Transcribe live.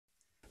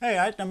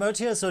Hey, Mert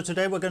here. So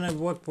today we're going to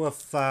work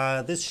with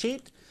this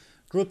sheet,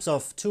 groups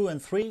of 2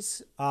 and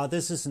 3's.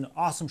 This is an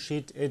awesome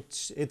sheet.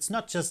 It's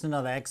not just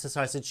another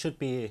exercise. It should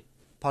be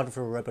part of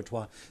your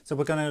repertoire. So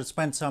we're going to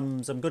spend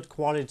some good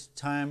quality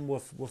time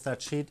with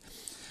that sheet.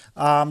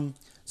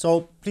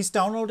 So please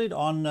download it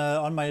on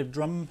my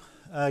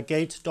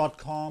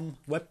drumgate.com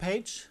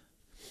webpage,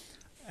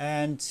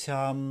 and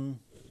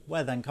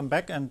well, then come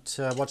back and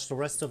watch the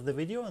rest of the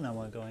video, and then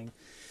we're going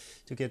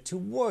to get to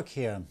work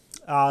here.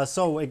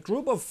 So a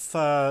group of,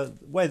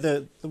 well,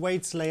 the way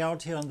it's laid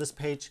out here on this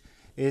page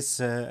is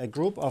a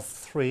group of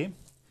 3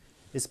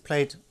 is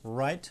played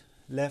right,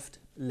 left,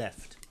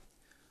 left.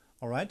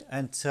 All right,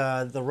 and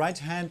the right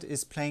hand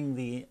is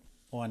playing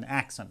an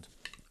accent.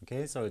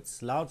 Okay, so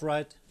it's loud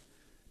right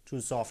to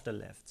softer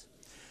left.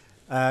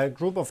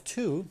 Group of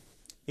 2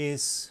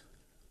 is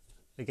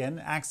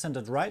again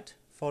accented right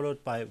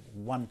followed by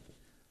 1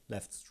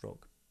 left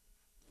stroke.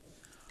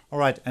 All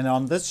right, and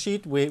on this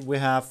sheet we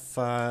have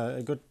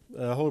a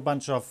whole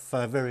bunch of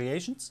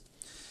variations,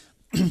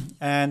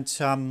 and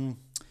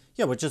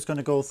yeah, we're just going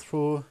to go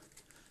through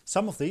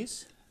some of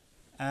these,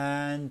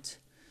 and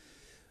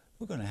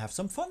we're going to have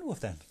some fun with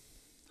that.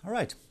 All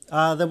right,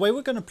 the way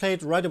we're going to play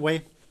it right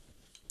away,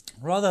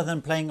 rather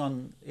than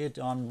playing it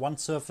on one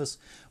surface,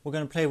 we're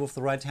going to play with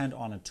the right hand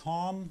on a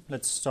tom.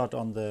 Let's start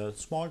on the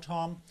small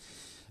tom.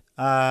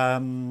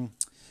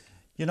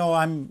 You know,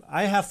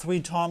 I have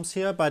 3 toms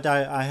here, but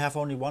I have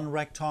only 1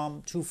 rack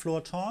tom, 2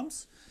 floor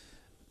toms.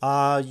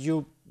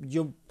 You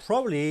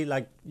probably,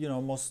 like, you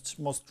know,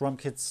 most drum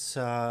kits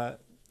are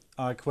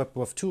equipped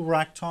with 2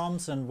 rack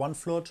toms and 1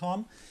 floor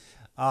tom.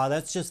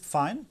 That's just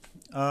fine.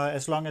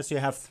 As long as you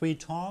have 3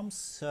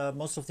 toms,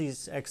 most of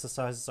these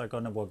exercises are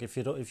going to work. If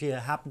you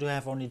happen to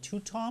have only 2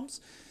 toms,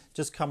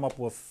 just come up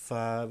with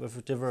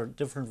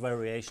different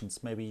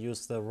variations. Maybe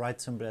use the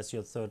right cymbal as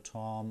your 3rd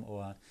tom,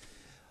 or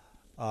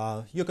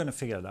you're going to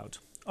figure it out.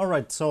 All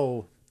right,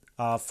 so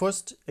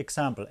first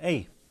example,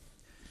 A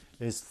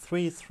is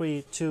 3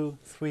 3 2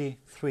 3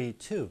 3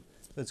 2.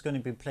 So it's going to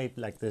be played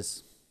like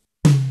this.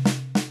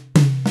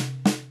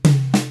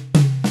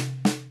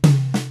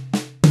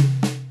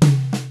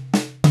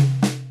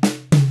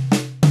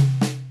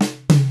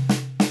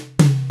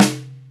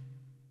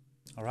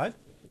 All right,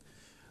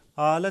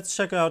 let's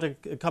check out a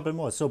couple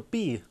more. So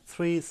B,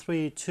 3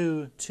 3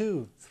 2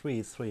 2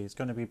 3 3 is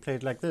going to be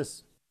played like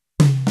this.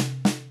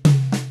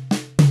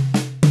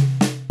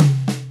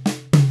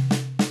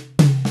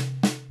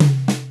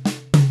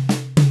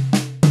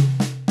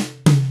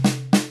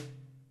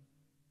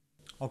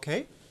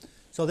 Okay,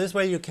 so this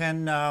way you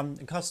can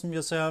accustom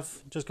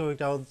yourself, just going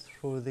down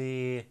through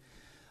the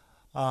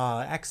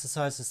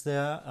exercises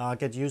there,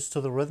 get used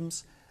to the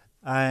rhythms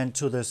and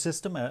to the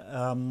system.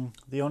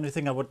 The only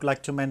thing I would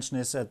like to mention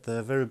is at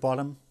the very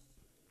bottom,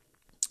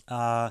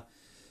 there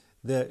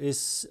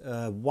is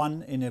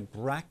 1 in a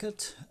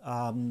bracket.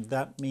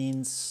 That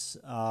means,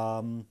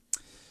 you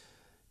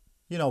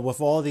know, with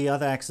all the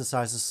other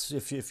exercises,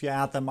 if you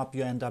add them up,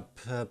 you end up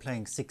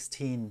playing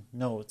 16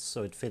 notes,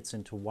 so it fits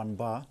into 1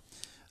 bar.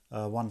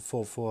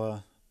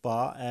 1/4/4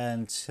 bar,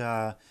 and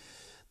the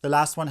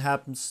last one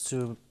happens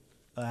to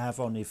have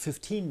only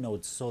 15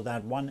 notes, so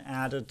that 1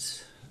 added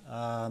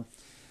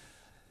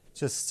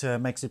just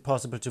makes it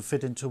possible to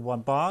fit into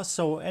 1 bar.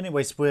 So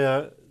anyways,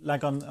 we're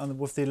like on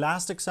with the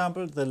last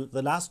example,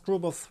 the last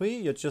group of 3,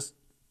 you're just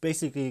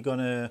basically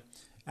gonna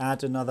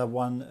add another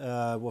 1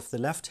 with the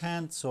left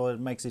hand, so it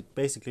makes it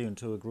basically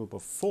into a group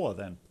of 4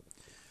 then.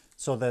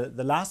 So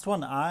the last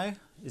one, I,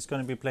 is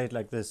going to be played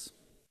like this.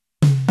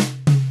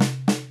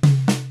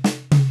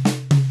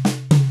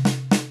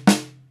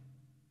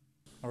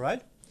 All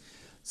right,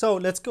 so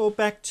let's go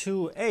back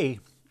to A,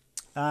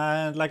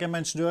 and like I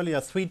mentioned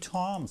earlier, 3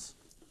 toms.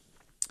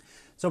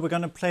 So we're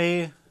gonna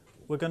play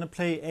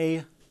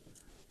A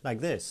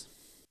like this.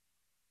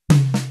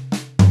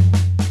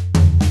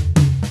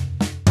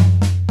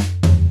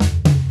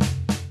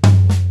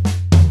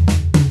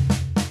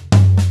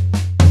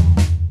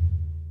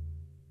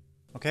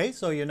 Okay,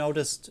 so you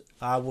noticed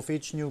with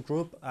each new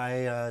group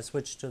I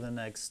switched to the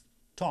next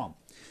tom.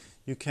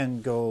 You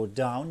can go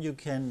down, you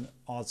can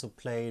also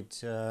play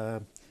it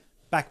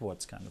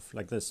backwards, kind of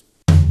like this.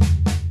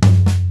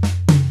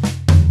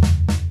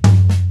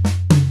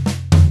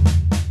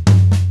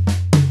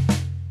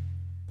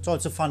 It's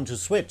also fun to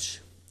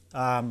switch,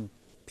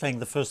 playing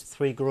the first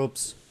 3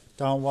 groups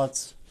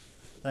downwards,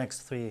 the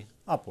next 3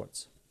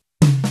 upwards.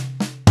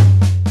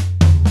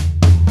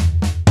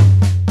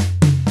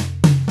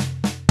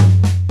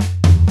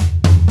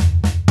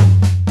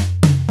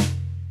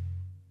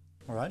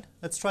 All right,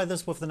 let's try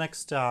this with the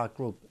next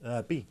group,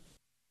 B.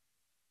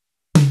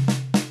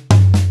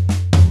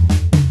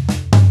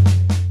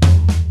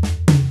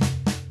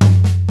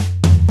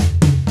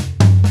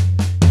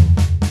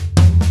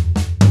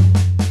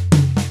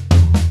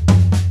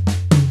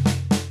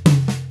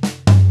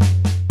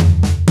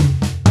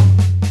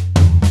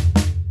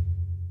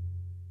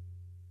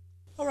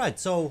 All right,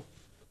 so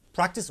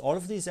practice all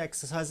of these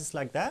exercises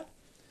like that.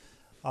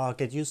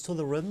 Get used to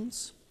the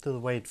rhythms, to the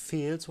way it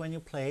feels when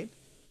you play it.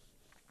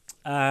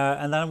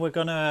 and then we're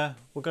gonna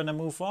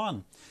move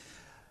on.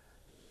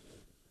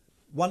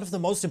 One of the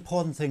most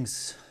important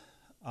things,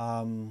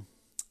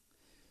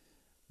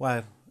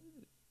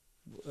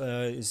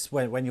 is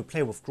when you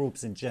play with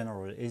groups in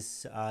general,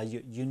 is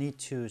you need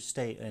to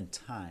stay in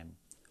time.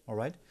 All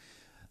right.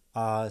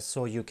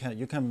 So you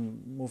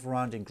can move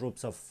around in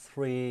groups of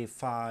 3,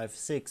 5,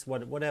 6,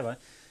 whatever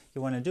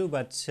you want to do,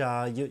 but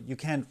you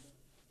can't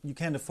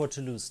afford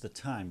to lose the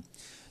time.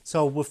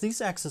 So with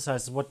these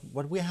exercises,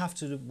 what we have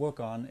to work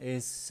on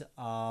is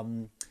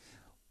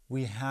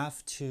we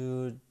have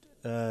to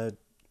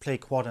play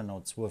quarter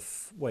notes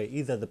with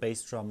either the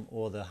bass drum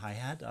or the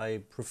hi-hat. I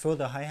prefer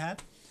the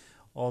hi-hat,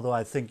 although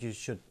I think you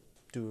should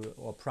do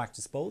or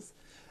practice both.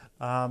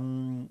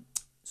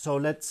 So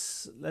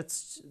let's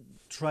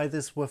try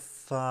this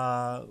with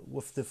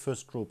the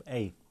first group,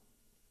 A.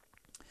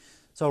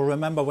 So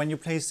remember, when you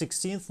play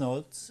 16th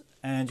notes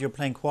and you're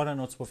playing quarter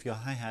notes with your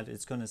hi-hat,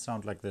 it's going to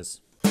sound like this.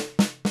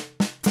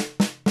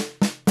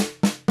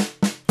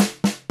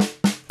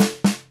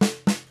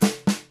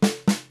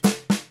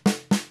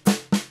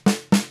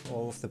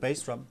 Or with the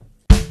bass drum.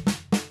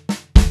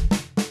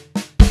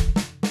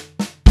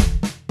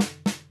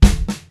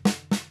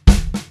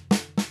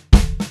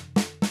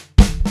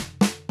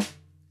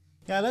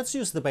 Yeah, let's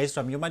use the bass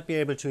drum. You might be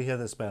able to hear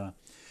this better.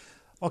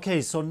 Okay,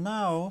 so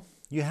now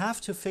you have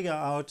to figure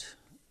out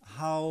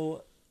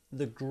how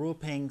the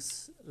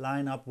groupings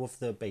line up with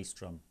the bass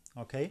drum.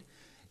 Okay,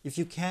 if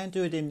you can't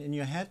do it in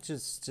your head,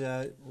 just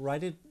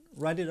write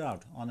it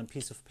out on a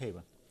piece of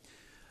paper,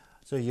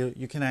 so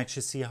you can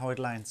actually see how it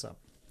lines up.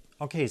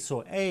 Okay,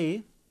 so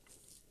A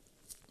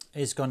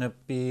is going to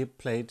be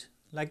played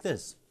like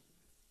this.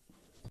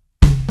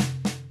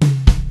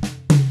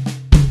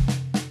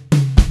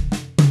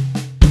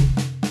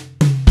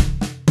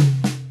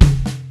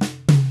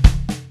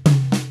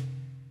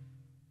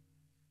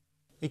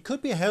 It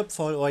could be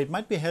helpful, or it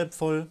might be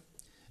helpful,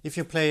 if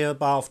you play a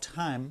bar of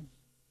time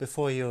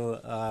before you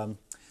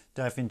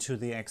dive into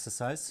the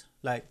exercise,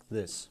 like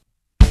this.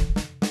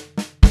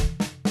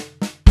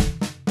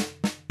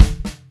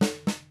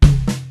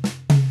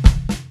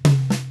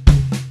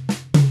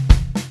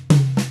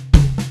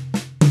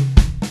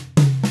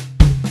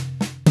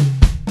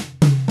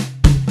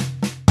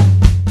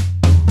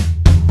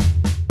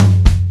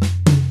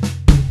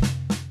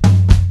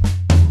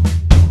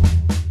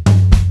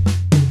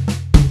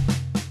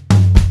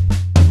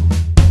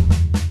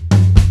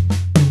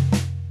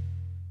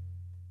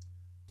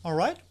 All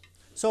right,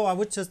 so I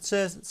would just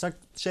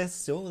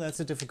suggest, oh, that's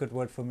a difficult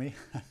word for me,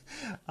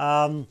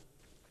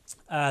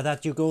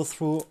 that you go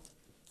through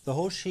the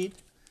whole sheet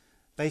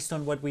based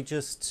on what we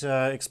just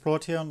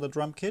explored here on the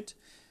drum kit.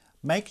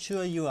 Make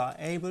sure you are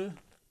able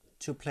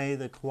to play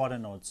the quarter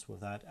notes with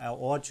that,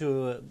 or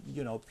to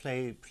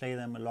play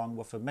them along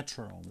with a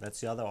metronome. That's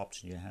the other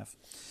option you have.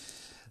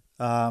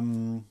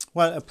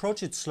 Well,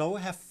 approach it slow,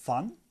 have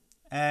fun,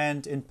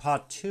 and in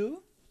part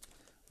 2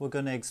 we're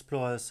going to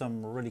explore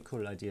some really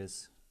cool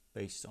ideas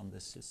based on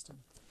this system.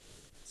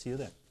 See you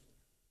there.